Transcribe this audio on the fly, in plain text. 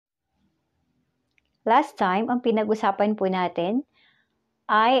Last time, ang pinag-usapan po natin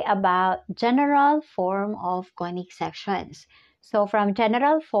ay about general form of conic sections. So, from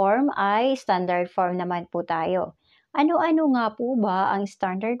general form ay standard form naman po tayo. Ano-ano nga po ba ang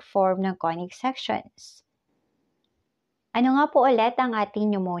standard form ng conic sections? Ano nga po ulit ang ating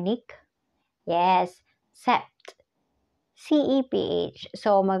mnemonic? Yes, CEPH. C-E-P-H.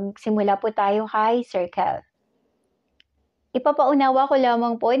 So, magsimula po tayo kay circle. Ipapaunawa ko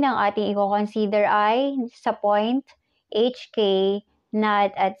lamang po ng ating i-consider ay sa point HK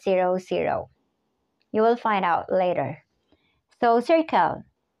not at 0, 0. You will find out later. So, circle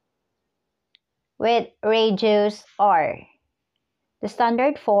with radius r. The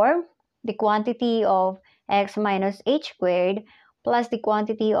standard form, the quantity of x minus h squared plus the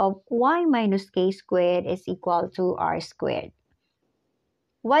quantity of y minus k squared is equal to r squared.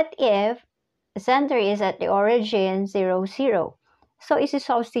 What if the center is at the origin 0, 0? So,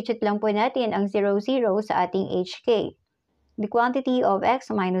 isi-substitute lang po natin ang 0, 0 sa ating hk. The quantity of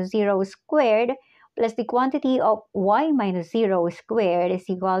x minus 0 squared plus the quantity of y minus 0 squared is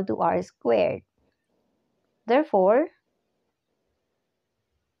equal to r squared. Therefore,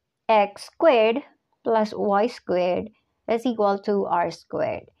 x squared plus y squared is equal to r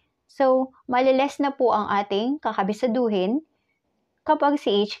squared. So, maliles na po ang ating kakabisaduhin kapag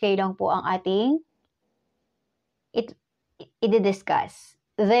si HK lang po ang ating i-discuss.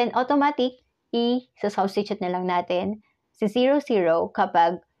 Then, automatic, i-substitute na lang natin si 0, 0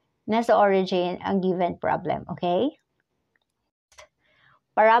 kapag nasa origin ang given problem. Okay?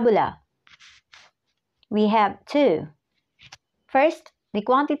 Parabola. We have two. First, the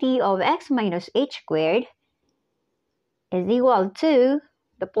quantity of x minus h squared is equal to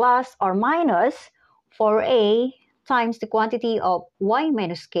the plus or minus 4a times the quantity of y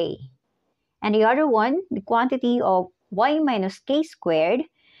minus k. And the other one, the quantity of y minus k squared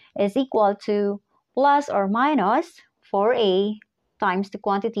is equal to plus or minus 4a times the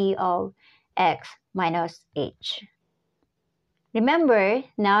quantity of x minus h. Remember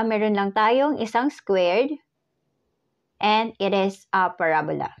na meron lang tayong isang squared and it is a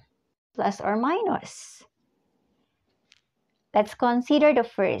parabola. Plus or minus. Let's consider the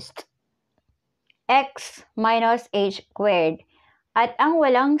first. X minus h squared. At ang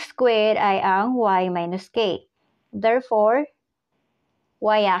walang square ay ang y minus k. Therefore,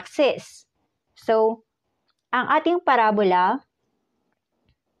 y-axis. So, ang ating parabola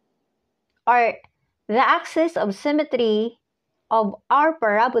or the axis of symmetry of our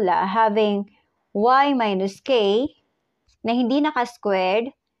parabola having y minus k na hindi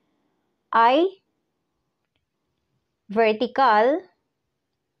naka-squared ay vertical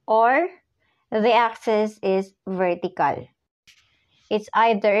or the axis is vertical. It's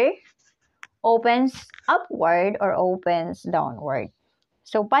either opens upward or opens downward.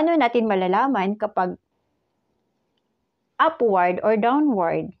 So, paano natin malalaman kapag upward or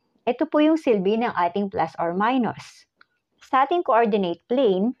downward? Ito po yung silbi ng ating plus or minus. Sa ating coordinate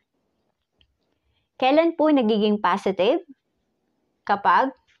plane, kailan po nagiging positive?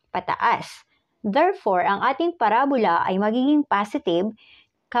 Kapag pataas. Therefore, ang ating parabola ay magiging positive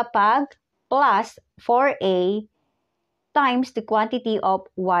kapag plus 4a times the quantity of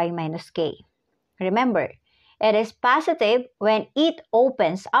y minus k. Remember, it is positive when it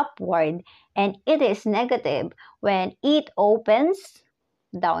opens upward and it is negative when it opens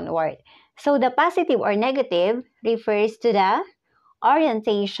downward. So, the positive or negative refers to the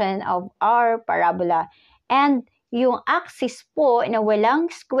orientation of our parabola. And yung axis po na walang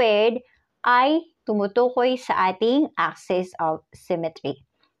squared ay tumutukoy sa ating axis of symmetry.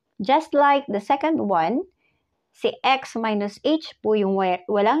 Just like the second one, si x minus h po yung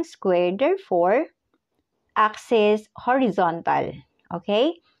walang squared, therefore, axis horizontal.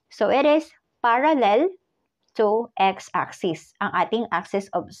 Okay? So, it is parallel to x-axis, ang ating axis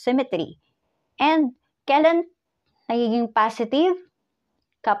of symmetry. And kailan nagiging positive?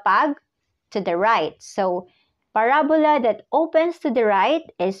 Kapag to the right. So, parabola that opens to the right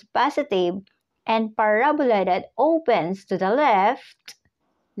is positive and parabola that opens to the left,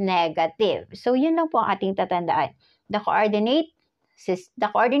 negative. So, yun lang po ang ating tatandaan. The coordinate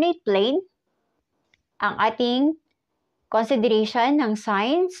plane, ang ating consideration ng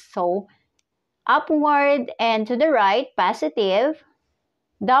signs. So, upward and to the right, positive.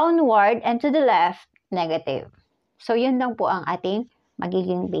 Downward and to the left, negative. So, yun lang po ang ating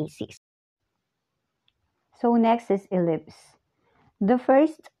magiging basis. So, next is ellipse. The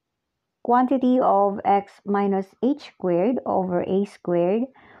first, quantity of x minus h squared over a squared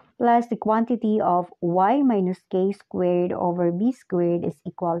plus the quantity of y minus k squared over b squared is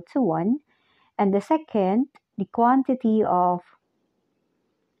equal to 1. And the second, the quantity of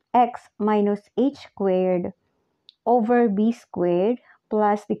x minus h squared over b squared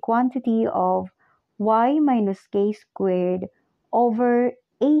plus the quantity of y minus k squared over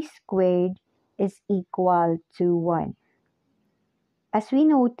a squared is equal to 1. As we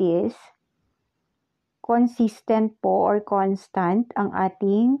notice, consistent po or constant ang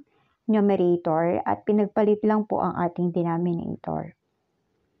ating numerator at pinagpalit lang po ang ating denominator.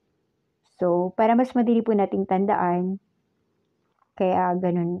 So, para mas madali po nating tandaan, kaya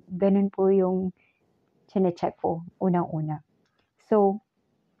ganun po yung sinecheck po unang-una. So,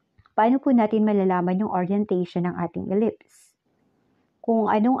 paano po natin malalaman yung orientation ng ating ellipse? Kung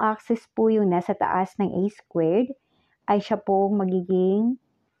anong axis po yung nasa taas ng a squared, ay siya po magiging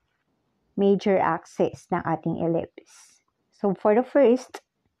major axis ng ating ellipse. So, for the first,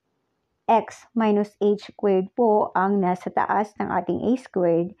 x minus h squared po ang nasa taas ng ating a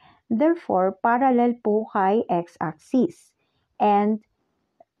squared, therefore, parallel po kay x-axis. And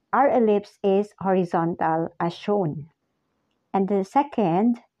our ellipse is horizontal as shown. And the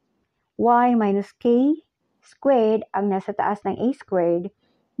second, y minus k squared ang nasa taas ng a squared,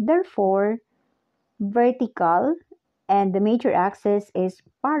 therefore, vertical and the major axis is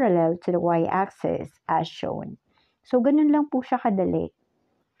parallel to the y-axis as shown. So, ganun lang po siya kadali.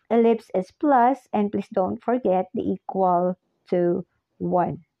 Ellipse is plus, and please don't forget the equal to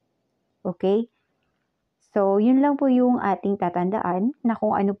 1. Okay? So, yun lang po yung ating tatandaan na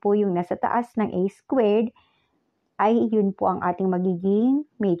kung ano po yung nasa taas ng a squared, ay yun po ang ating magiging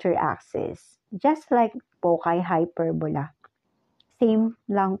major axis. Just like po kay hyperbola. Same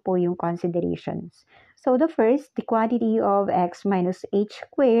lang po yung considerations. So, the first, the quantity of x minus h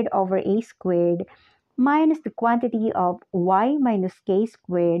squared over a squared minus the quantity of y minus k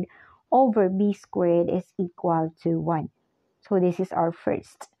squared over b squared is equal to 1. So, this is our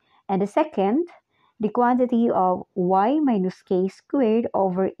first. And the second, the quantity of y minus k squared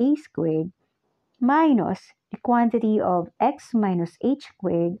over a squared minus the quantity of x minus h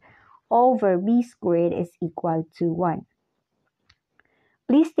squared over b squared is equal to 1.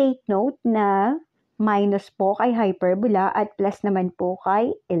 Please take note na minus po kay hyperbola at plus naman po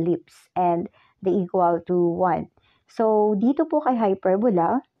kay ellipse and the equal to 1. So, dito po kay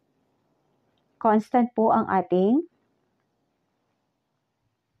hyperbola, constant po ang ating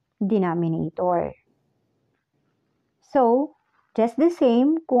denominator. So, just the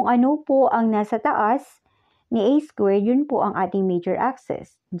same, kung ano po ang nasa taas ni a squared, yun po ang ating major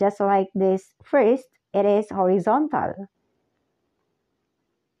axis. Just like this first, it is horizontal.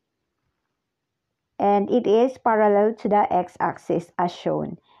 And it is parallel to the x-axis as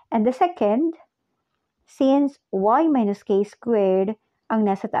shown. And the second, since y minus k squared ang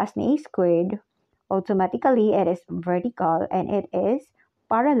nasa taas ni a squared, automatically it is vertical and it is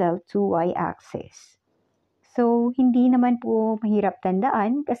parallel to y-axis. So, hindi naman po mahirap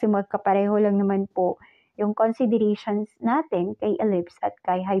tandaan kasi magkapareho lang naman po yung considerations natin kay ellipse at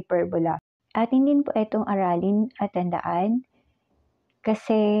kay hyperbola. Atin din po itong aralin at tandaan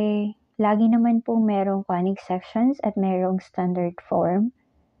kasi lagi naman po merong conic sections at merong standard form.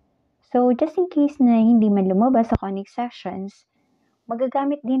 So, just in case na hindi man lumabas sa conic sections,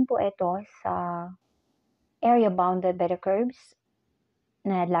 magagamit din po ito sa area bounded by the curves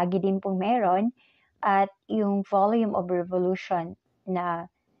na lagi din po meron at yung volume of revolution na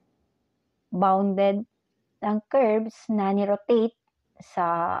bounded ng curves na ni-rotate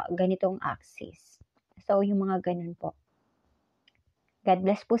sa ganitong axis. So, yung mga ganun po. God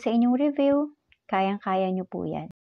bless po sa inyong review. Kayang-kaya nyo po yan.